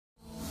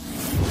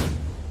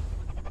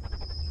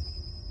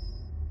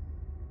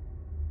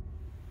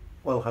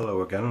Well,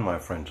 hello again, my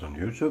friends on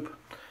YouTube.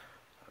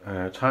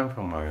 Time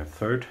for my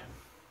third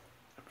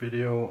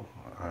video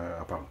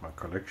about my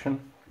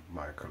collection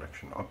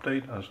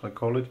update, as I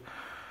call it.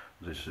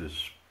 This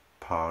is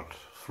part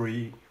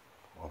 3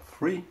 of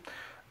 3,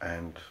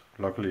 and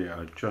luckily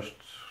I just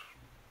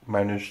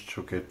managed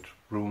to get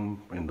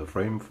room in the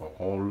frame for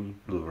all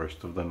the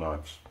rest of the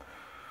knives.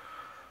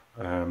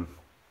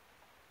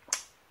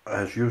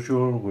 As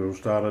usual, we'll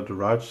start at the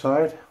right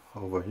side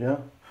over here,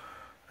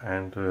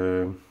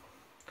 and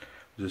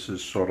this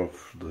is sort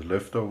of the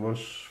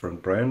leftovers from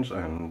brands,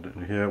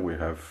 and here we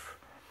have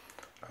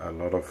a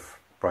lot of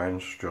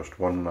brands, just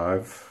one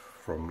knife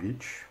from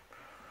each.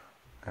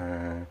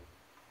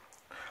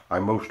 I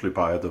mostly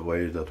buy the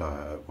way that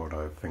what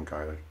I think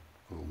I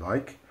will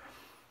like,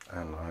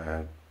 and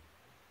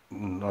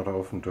not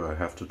often do I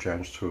have the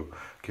chance to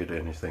get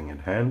anything in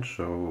hand,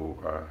 so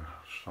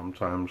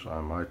sometimes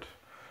I might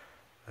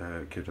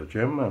get a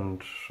gem,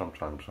 and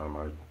sometimes I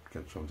might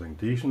get something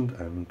decent,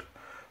 and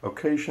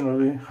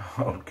occasionally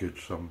I'll get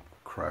some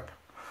crap.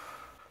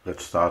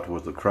 Let's start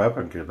with the crap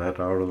and get that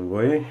out of the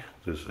way.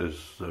 This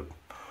is the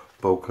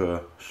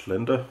Boka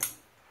Slender.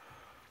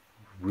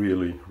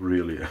 Really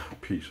a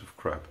piece of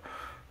crap.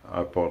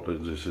 I bought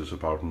it, this is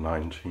about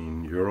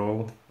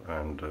 €19,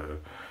 and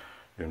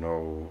you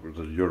know,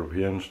 the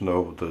Europeans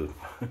know the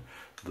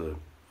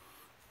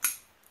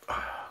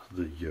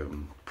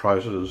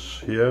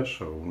prices here,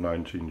 so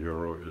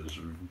 €19 is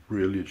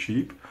really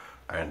cheap.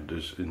 And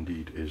this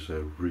indeed is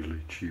a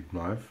really cheap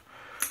knife.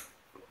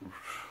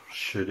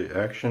 Shitty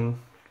action,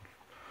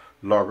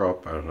 lock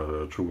up at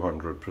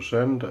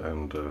 200%,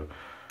 and a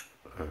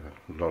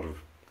lot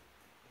of,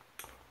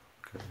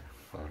 okay,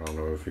 I don't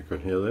know if you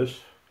can hear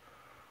this,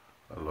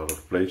 a lot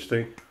of blade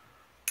sting.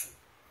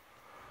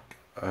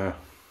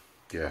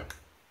 Yeah,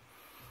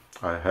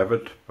 I have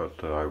it,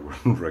 but I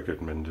wouldn't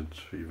recommend it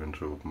even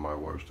to my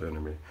worst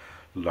enemy.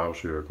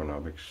 Lousy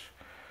ergonomics.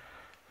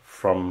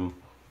 From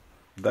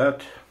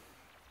that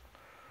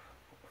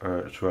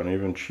to an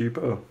even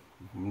cheaper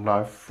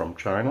knife from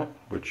China,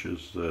 which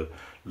is the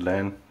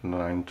Lan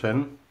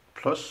 910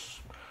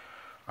 Plus.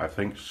 I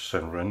think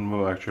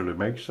Sanrenmu actually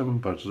makes them,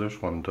 but this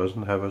one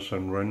doesn't have a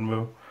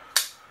Sanrenmu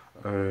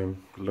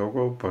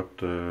logo, but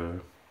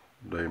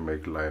they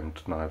make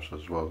Land knives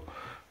as well,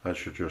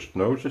 as you just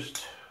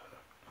noticed.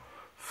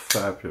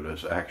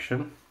 Fabulous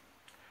action,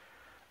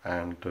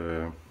 and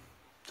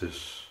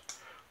this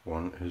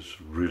one is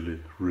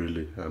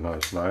really a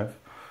nice knife.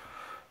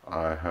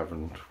 I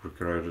haven't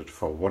regretted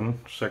for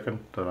 1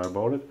 second that I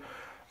bought it,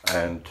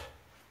 and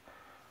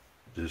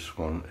this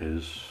one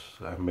is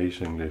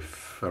amazingly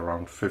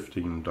around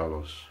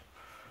 $15.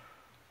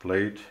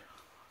 Blade,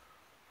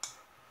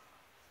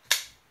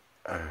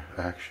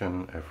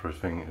 action,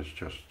 everything is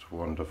just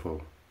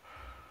wonderful.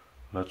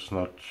 Let's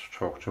not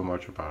talk too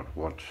much about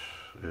what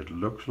it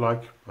looks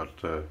like, but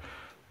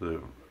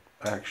the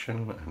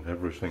action and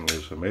everything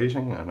is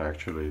amazing, and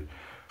actually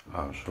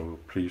I'm so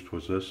pleased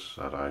with this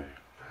that I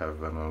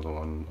have another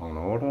one on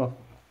order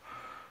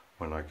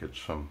when I get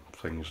some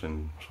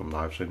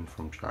knives in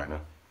from China.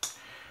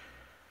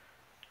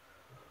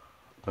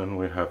 Then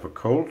we have a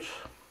Colt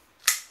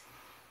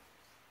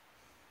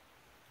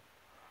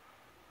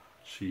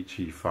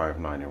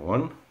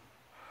CT591,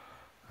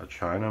 a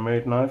China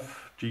made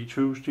knife,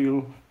 G2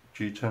 steel,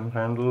 G10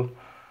 handle.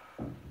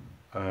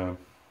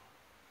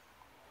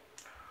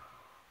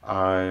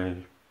 I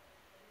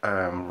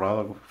am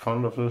rather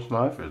fond of this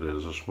knife. It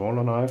is a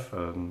smaller knife,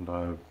 and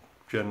I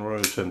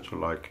generally tend to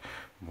like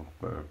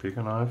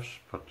bigger knives,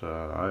 but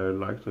I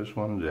like this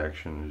one. The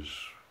action is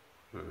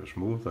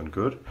smooth and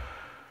good.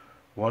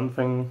 One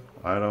thing,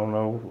 I don't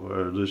know,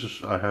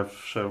 I have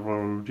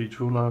several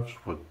D2 knives,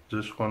 but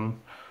this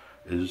one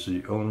is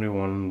the only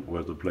one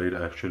where the blade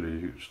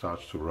actually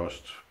starts to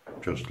rust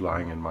just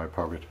lying in my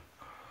pocket.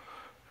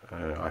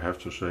 I have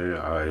to say,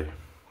 I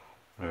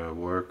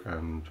work,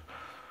 and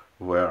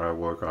where I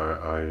work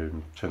I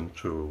tend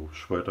to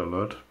sweat a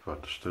lot,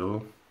 but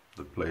still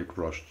the blade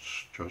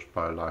rusts just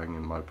by lying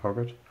in my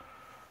pocket.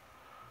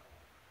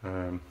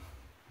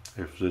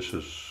 If this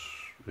is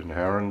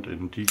inherent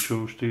in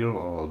D2 steel,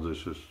 or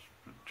this is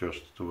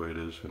just the way it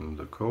is in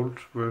the Colt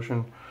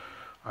version,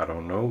 I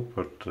don't know,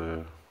 but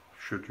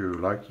should you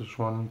like this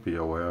one, be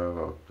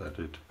aware that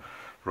it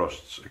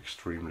rusts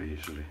extremely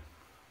easily.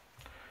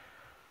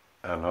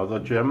 Another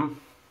gem,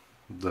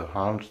 the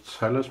Hans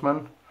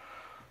Talisman.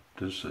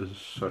 This is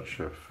such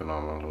a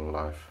phenomenal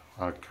knife.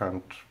 I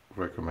can't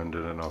recommend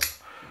it enough.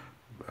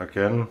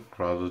 Again,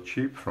 rather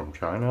cheap from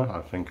China,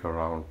 I think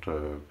around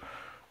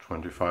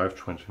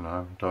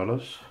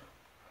 $25–29.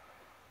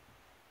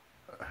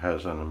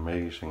 Has an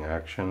amazing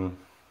action.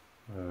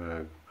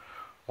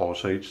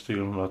 Aussage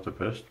steel, not the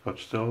best, but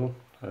still,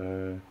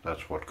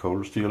 that's what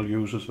Cold Steel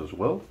uses as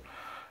well.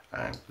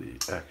 And the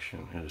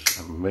action is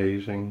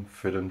amazing.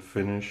 Fit and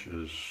finish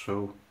is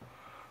so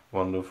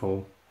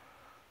wonderful.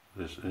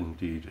 This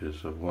indeed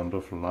is a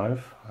wonderful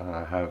knife.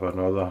 I have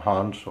another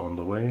Hans on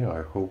the way.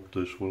 I hope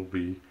this will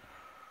be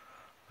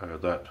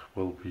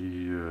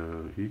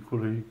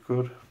equally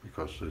good,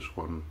 because this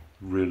one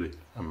really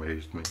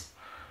amazed me.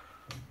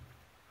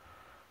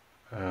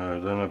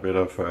 Then a bit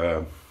of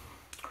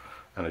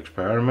an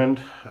experiment.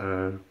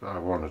 I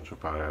wanted to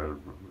buy a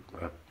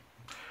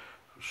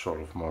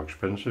sort of more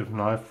expensive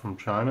knife from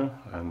China,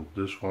 and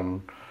this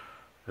one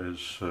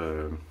is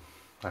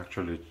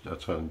actually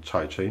that's a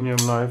titanium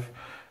knife.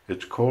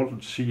 It's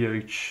called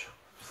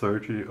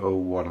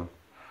CH3001,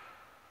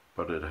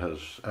 but it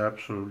has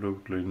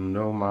absolutely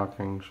no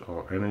markings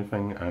or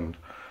anything, and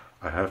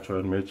I have to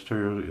admit to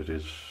you it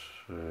is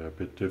a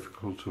bit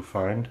difficult to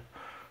find,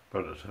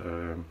 but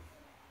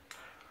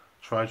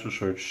try to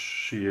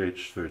search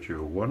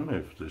CH3001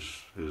 if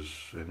this is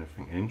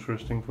anything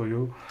interesting for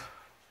you.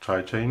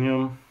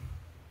 Titanium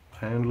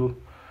handle,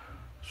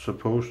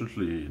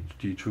 supposedly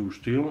D2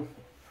 steel,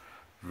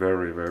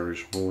 very very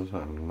smooth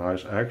and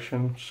nice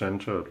action,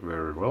 centered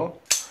very well,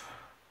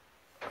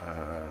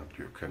 and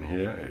you can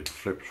hear it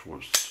flips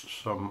with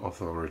some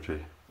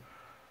authority.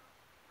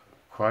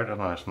 Quite a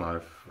nice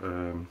knife.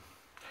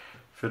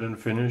 Fit and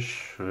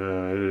finish,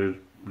 it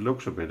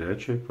looks a bit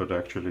edgy, but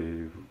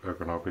actually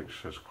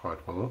ergonomics is quite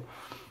well.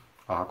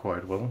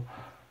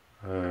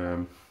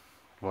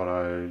 What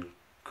I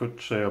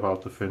could say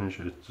about the finish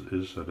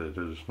is that it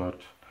is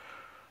not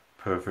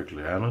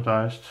perfectly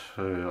anodized.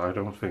 I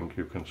don't think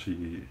you can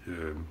see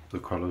the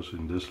colors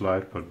in this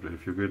light, but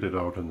if you get it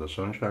out in the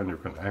sunshine, you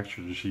can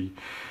actually see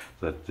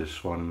that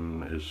this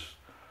one is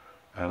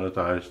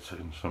anodized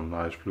in some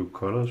nice blue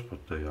colors,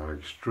 but they are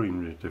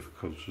extremely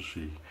difficult to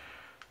see.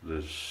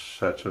 The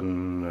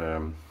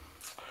satin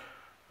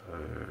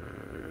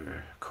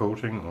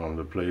coating on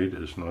the blade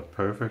is not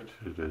perfect.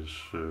 It is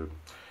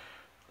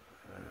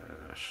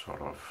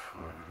sort of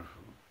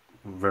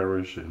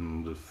varies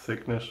in the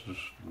thickness.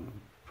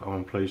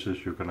 On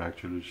places you can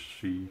actually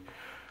see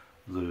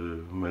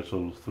the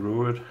metal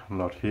through it,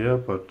 not here,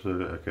 but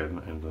again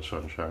in the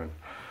sunshine.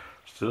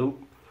 Still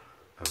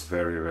a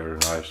very very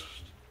nice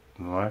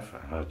knife,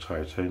 and a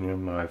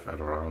titanium knife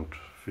at around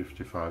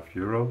 55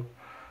 euro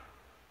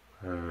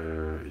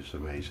is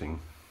amazing.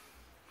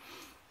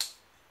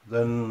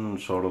 Then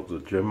sort of the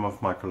gem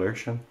of my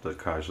collection, the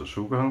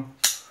Kaiserzugang.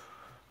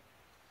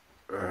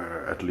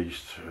 At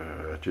least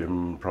a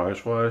gem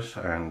price wise,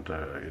 and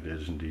it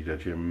is indeed a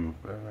gem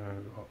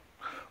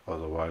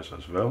otherwise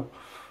as well.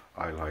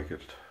 I like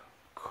it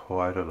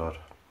quite a lot.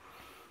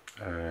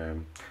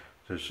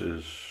 This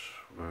is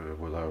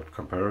without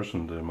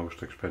comparison the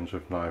most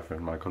expensive knife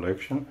in my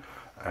collection,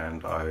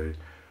 and I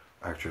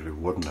actually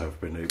wouldn't have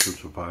been able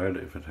to buy it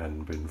if it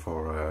hadn't been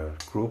for a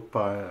group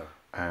buy,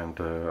 and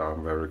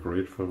I'm very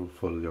grateful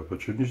for the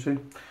opportunity.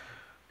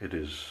 It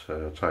is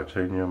a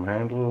titanium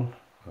handle.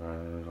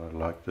 I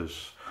like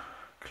this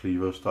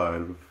cleaver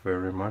style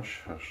very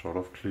much, a sort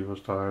of cleaver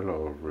style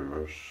or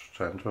reverse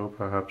Tanto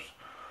perhaps.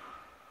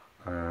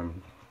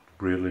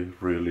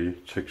 Really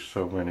ticks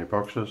so many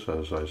boxes,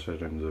 as I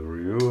said in the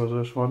review of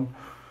this one.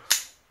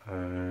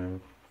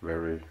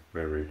 Very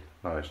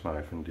nice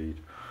knife indeed.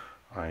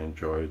 I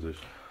enjoy this.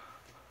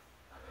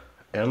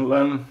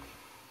 Enlan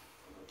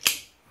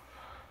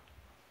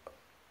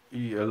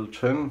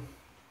EL10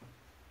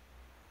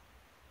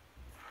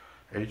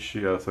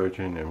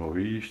 HCR13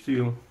 MOV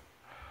steel.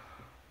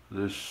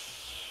 This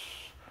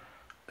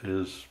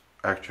is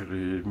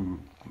actually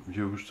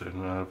used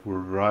in a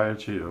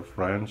variety of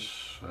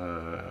brands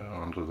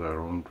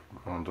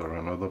under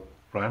another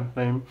brand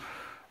name,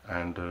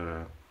 and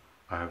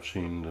I have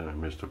seen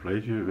Mr.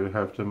 Blade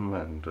have them,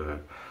 and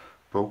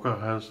Boker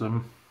has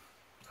them.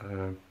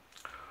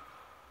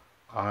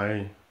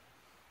 I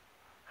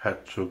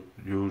had to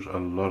use a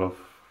lot of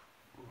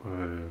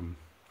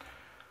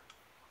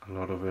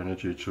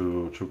energy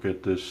to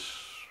get this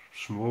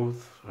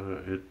smooth.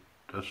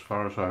 As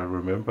far as I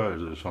remember,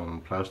 it is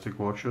on plastic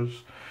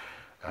washers,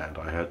 and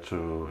I had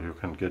to. You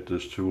can get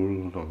this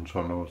tool on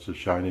some of the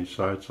Chinese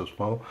sites as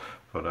well,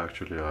 but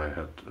actually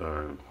I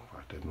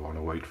didn't want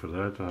to wait for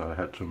that. I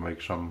had to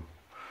make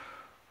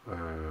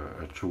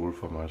a tool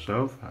for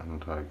myself,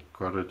 and I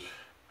got it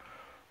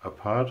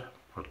apart,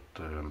 but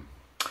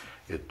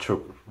it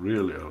took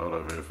really a lot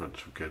of effort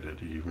to get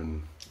it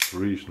even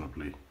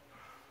reasonably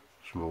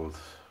smooth.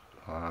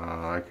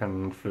 I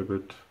can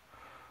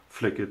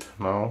flick it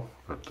now,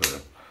 but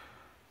it's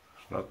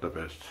not the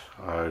best.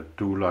 I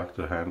do like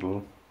the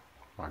handle,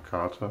 my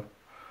Carter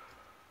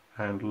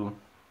handle,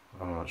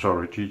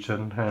 sorry,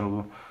 G10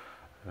 handle,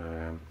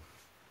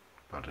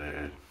 but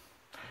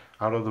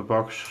out of the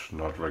box,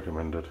 not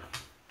recommended.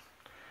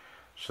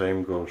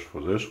 Same goes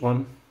for this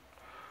one.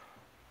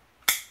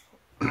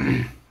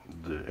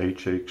 The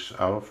HX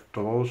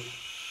Outdoors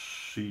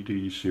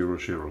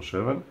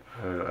CD007.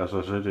 As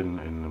I said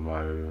in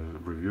my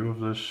review of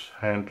this,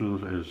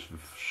 handle is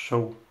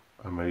so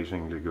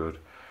amazingly good,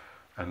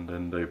 and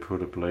then they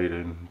put a blade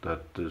in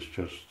that this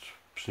just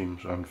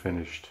seems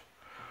unfinished.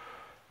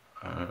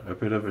 A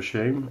bit of a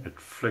shame. It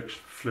flips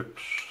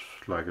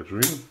like a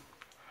dream,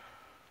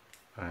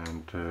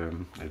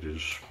 and it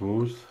is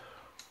smooth,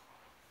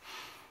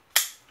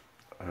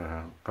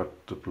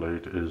 but the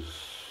blade is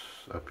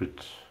a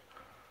bit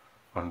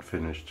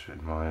unfinished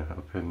in my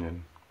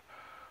opinion.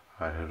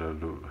 I had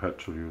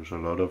to use a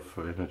lot of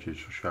energy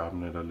to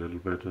sharpen it a little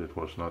bit. It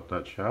was not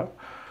that sharp,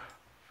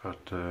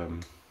 but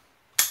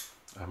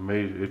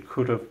it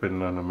could have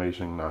been an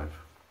amazing knife.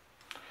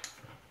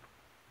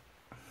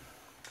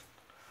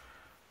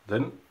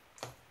 Then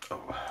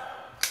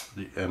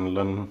the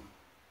Enlon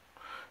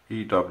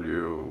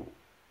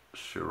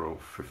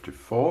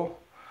EW054,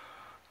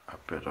 a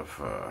bit of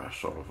a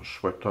sort of a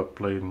swept up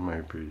blade,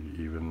 maybe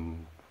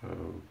even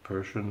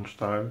Persian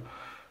style.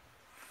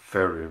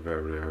 Very,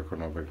 very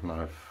ergonomic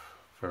knife,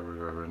 very,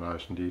 very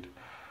nice indeed.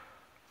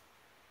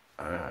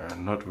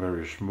 Not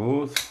very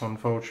smooth,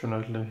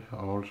 unfortunately,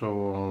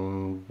 also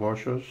on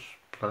washers,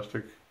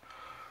 plastic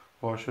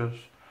washers.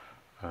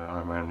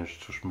 I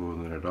managed to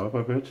smoothen it up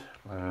a bit,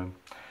 and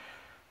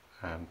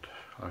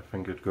I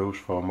think it goes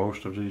for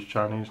most of these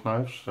Chinese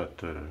knives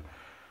that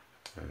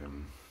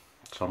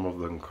some of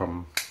them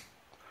come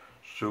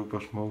super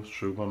smooth,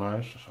 super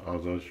nice,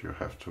 others you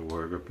have to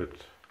work a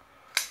bit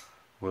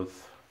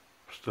with.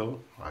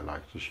 Still, I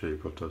like the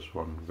shape of this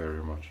one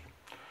very much.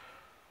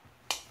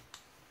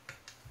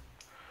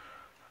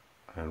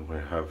 And we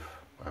have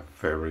a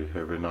very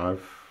heavy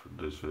knife.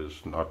 This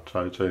is not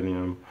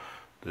titanium,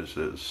 this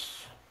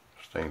is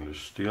stainless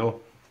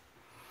steel.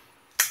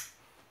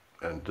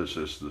 And this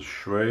is the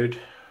Schrade.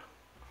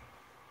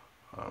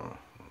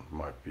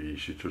 Might be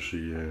easy to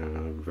see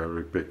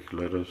very big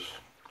letters.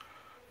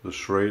 The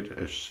Schrade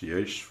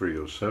SCH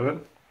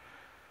 307.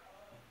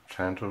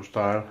 Tanto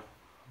style.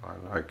 I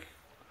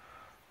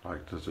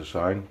like the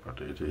design,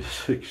 but it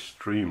is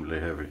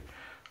extremely heavy,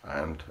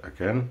 and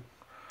again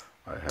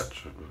I had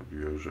to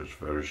use, it's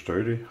very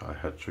sturdy, I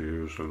had to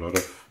use a lot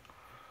of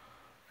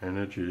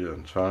energy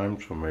and time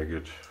to make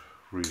it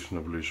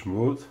reasonably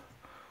smooth.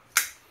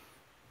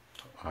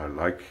 I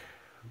like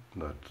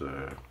that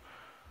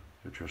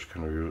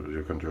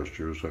you can just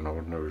use an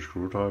ordinary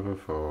screwdriver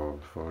for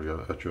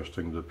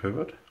adjusting the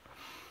pivot.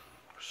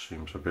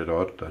 Seems a bit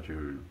odd that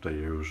they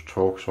use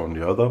Torx on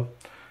the other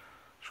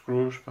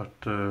screws,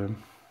 but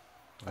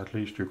at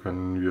least you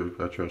can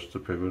adjust the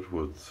pivot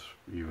with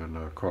even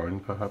a coin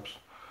perhaps.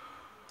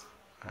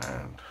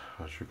 And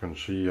as you can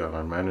see,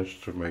 I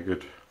managed to make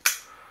it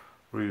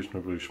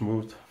reasonably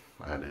smooth,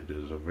 and it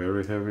is a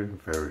very heavy,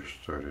 very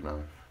sturdy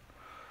knife.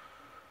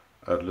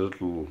 A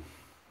little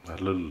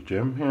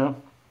gem here,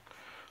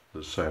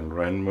 the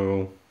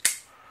Sanrenmo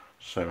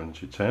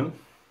 7010.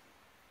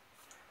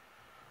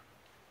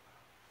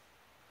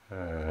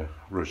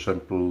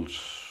 Resembles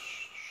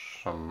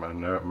some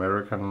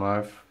American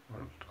knife,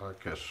 but I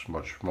guess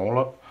much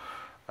smaller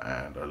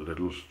and a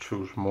little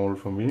too small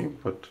for me,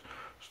 but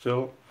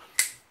still,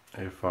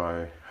 if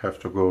I have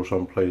to go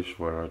someplace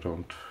where I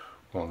don't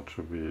want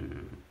to be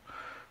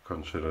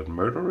considered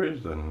murdery,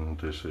 then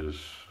this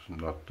is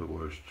not the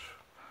worst.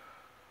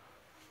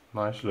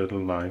 Nice little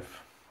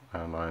knife,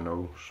 and I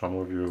know some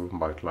of you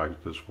might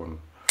like this one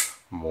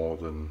more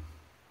than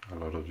a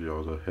lot of the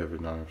other heavy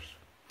knives.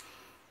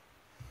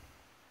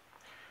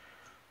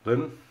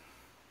 Then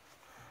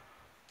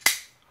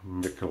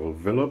Mikkel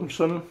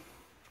Willemsen,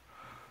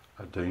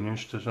 a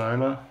Danish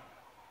designer,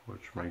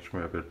 which makes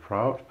me a bit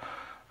proud.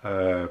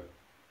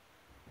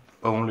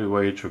 Only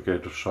way to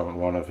get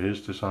one of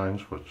his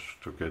designs was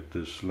to get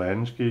this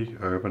Lansky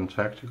Urban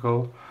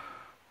Tactical,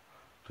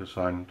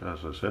 designed,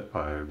 as I said,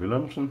 by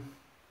Willemsen,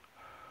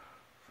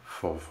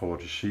 for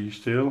 40C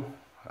steel,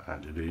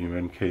 and it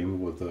even came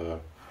with a,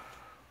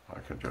 I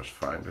can just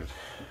find it,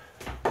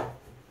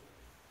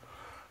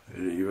 it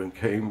even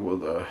came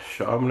with a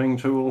sharpening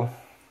tool.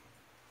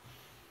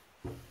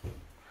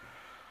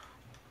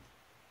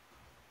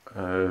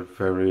 A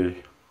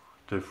very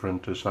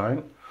different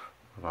design,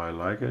 but I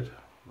like it,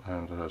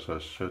 and as I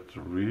said,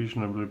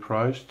 reasonably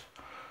priced.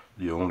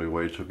 The only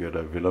way to get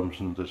a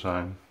Willemsen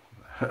design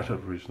at a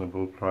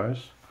reasonable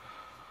price.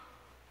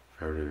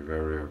 Very,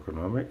 very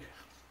ergonomic,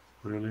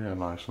 really a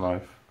nice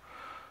knife,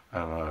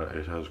 and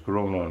it has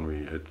grown on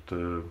me.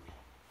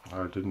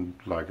 I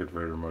didn't like it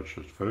very much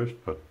at first,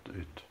 but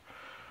it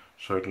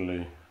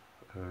certainly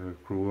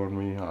grew on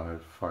me. I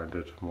find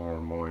it more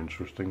and more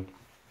interesting.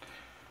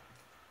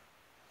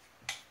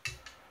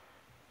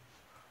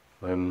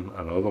 Then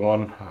another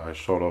one I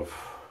sort of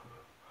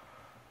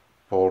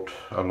bought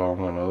along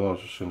another,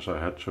 since I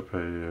had to pay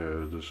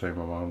the same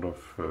amount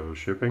of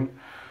shipping.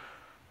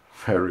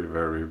 Very,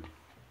 very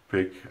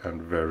big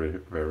and very,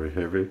 very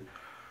heavy.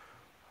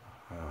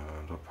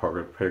 The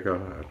Pocket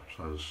Picker,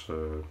 as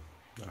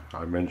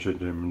I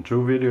mentioned him in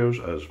 2 videos,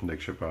 as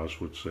Nick Shabazz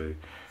would say.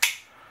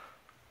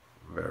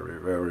 Very,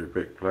 very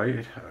big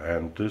blade,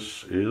 and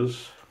this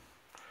is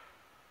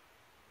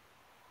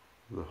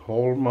the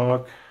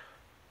Hallmark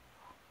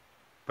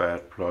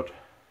Bad Blood.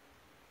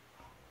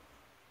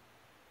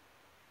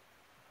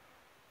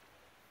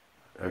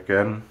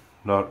 Again,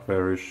 not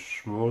very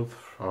smooth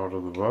out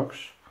of the box.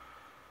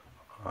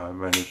 I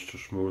managed to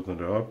smoothen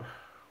it up,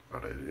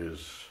 but it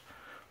is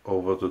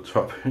over the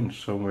top in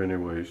so many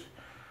ways.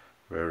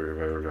 Very,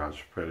 very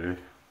large belly,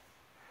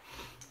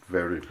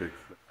 very big.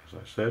 As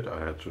I said, I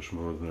had to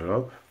smoothen it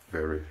up.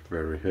 Very,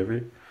 very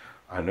heavy.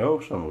 I know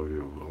some of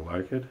you will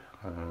like it.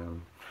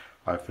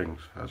 I think,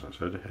 as I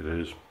said, it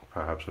is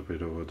perhaps a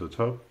bit over the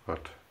top,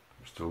 but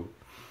still.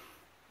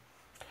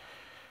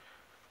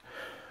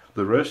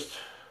 The rest,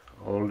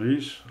 all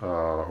these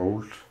are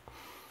old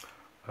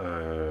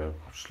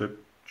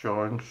slip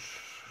joints,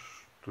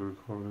 do we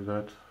call it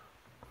that?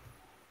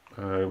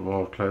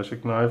 More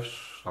classic knives.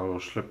 Our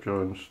slip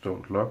joints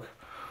don't lock.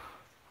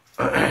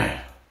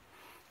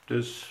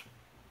 This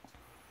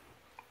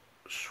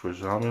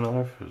Swiss Army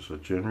knife is a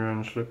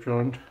genuine slip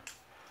joint.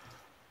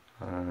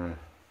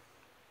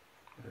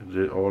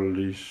 All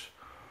these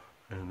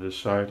in this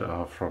side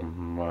are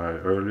from my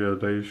earlier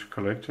days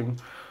collecting,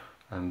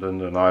 and then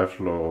the knife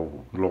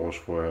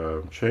laws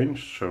were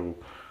changed, so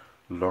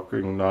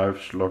locking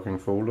knives, locking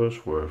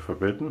folders were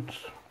forbidden,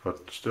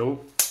 but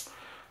still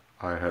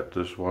I had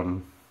this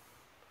one,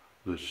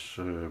 this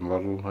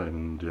model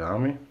in the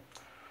army.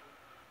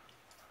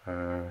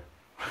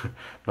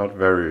 Not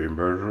very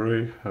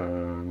embroidery,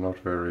 not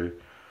very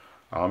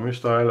army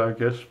style, I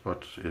guess,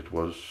 but it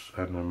was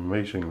an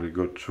amazingly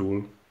good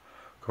tool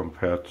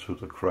compared to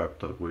the crap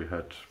that we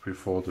had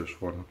before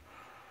this one.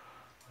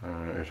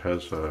 It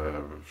has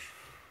a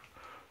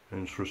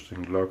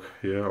interesting lock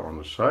here on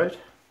the side,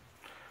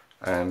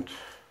 and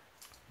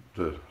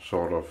the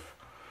sort of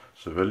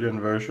civilian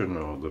version,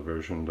 or the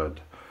version that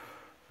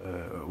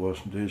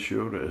wasn't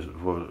issued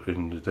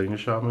in the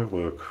Danish army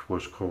work,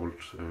 was called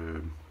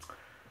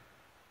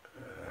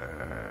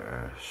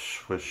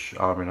Swiss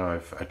Army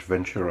Knife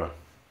Adventurer,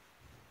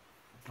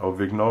 or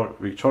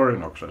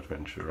Victorinox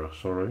Adventurer,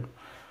 sorry.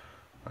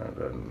 And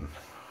then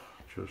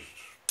just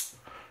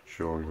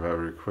showing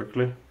very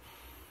quickly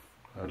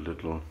a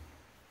little,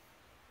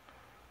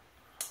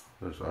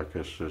 I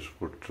guess this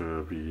would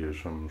be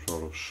some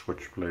sort of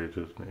switchblade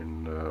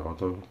in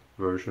other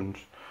versions,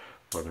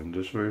 but in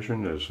this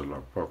version there's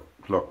a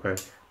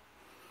lockback.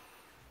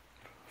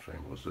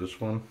 Same with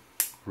this one.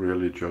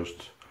 Really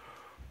just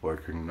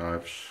working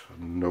knives,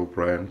 no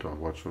brand or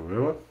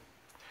whatsoever.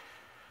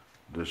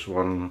 This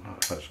one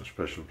has a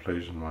special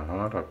place in my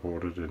heart. I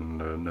bought it in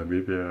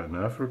Namibia in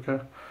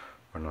Africa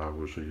when I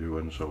was a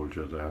UN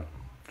soldier there.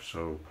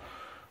 So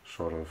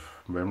sort of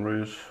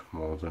memories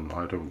more than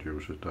I don't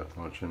use it that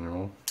much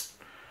anymore.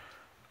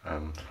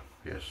 And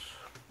yes,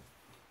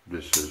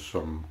 this is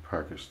some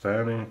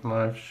Pakistani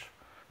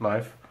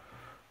knife.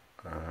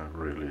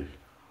 Really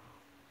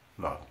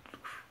not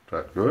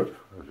that good,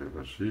 as you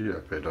can see. A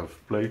bit of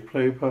blade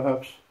play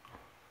perhaps.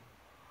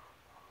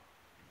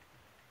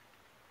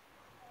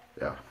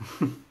 Yeah,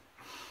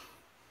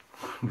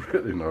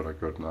 really not a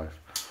good knife.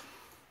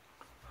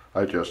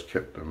 I just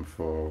kept them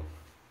for,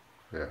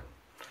 yeah,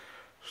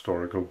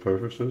 historical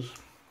purposes.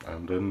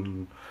 And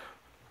then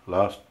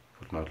last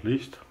but not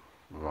least,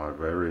 my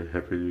very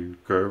happy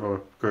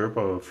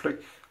Gerber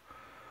Flick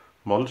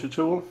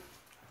multi-tool.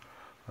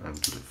 And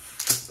the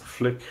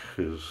flick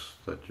is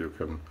that you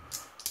can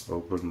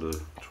open the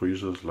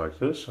tweezers like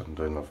this, and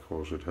then of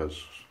course it has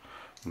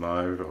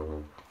knife,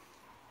 or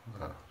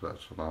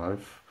that's a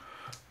knife,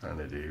 and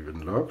it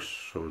even locks.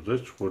 So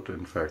this would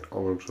in fact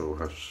also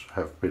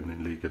have been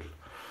illegal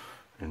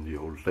in the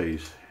old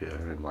days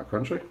here in my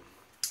country.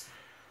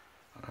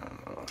 And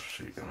let's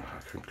see if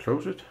I can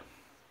close it.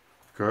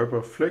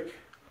 Gerber Flick.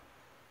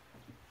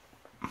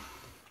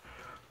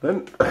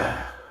 Then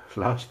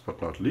last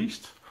but not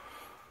least,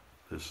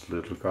 this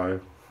little guy,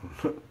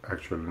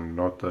 actually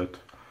not that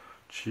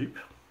cheap.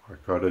 I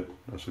got it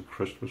as a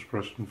Christmas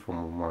present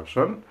from my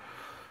son,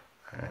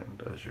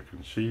 and as you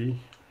can see,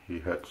 he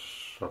had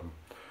some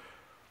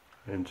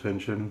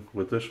intention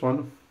with this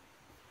one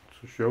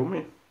to show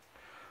me,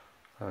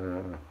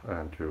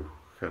 and you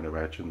can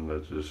imagine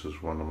that this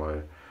is one of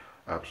my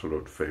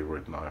absolute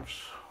favorite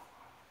knives.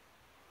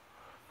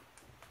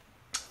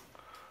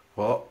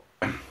 Well,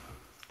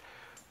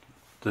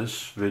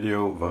 this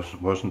video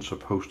wasn't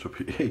supposed to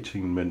be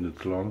 18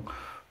 minutes long,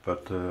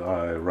 but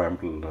I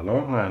rambled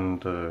along,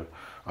 and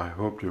I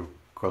hope you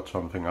got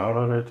something out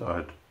of it.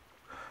 I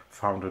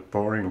found it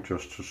boring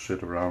just to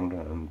sit around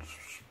and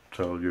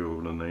tell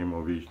you the name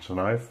of each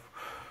knife.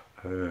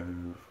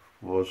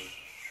 Was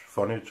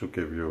funny to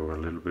give you a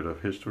little bit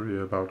of history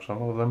about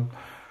some of them.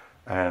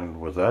 And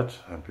with that,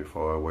 and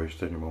before I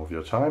waste any more of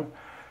your time,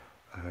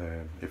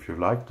 if you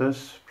like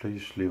this,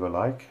 please leave a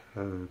like,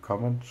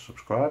 comment,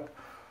 subscribe,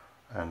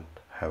 and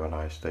have a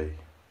nice day.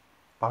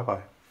 Bye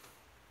bye.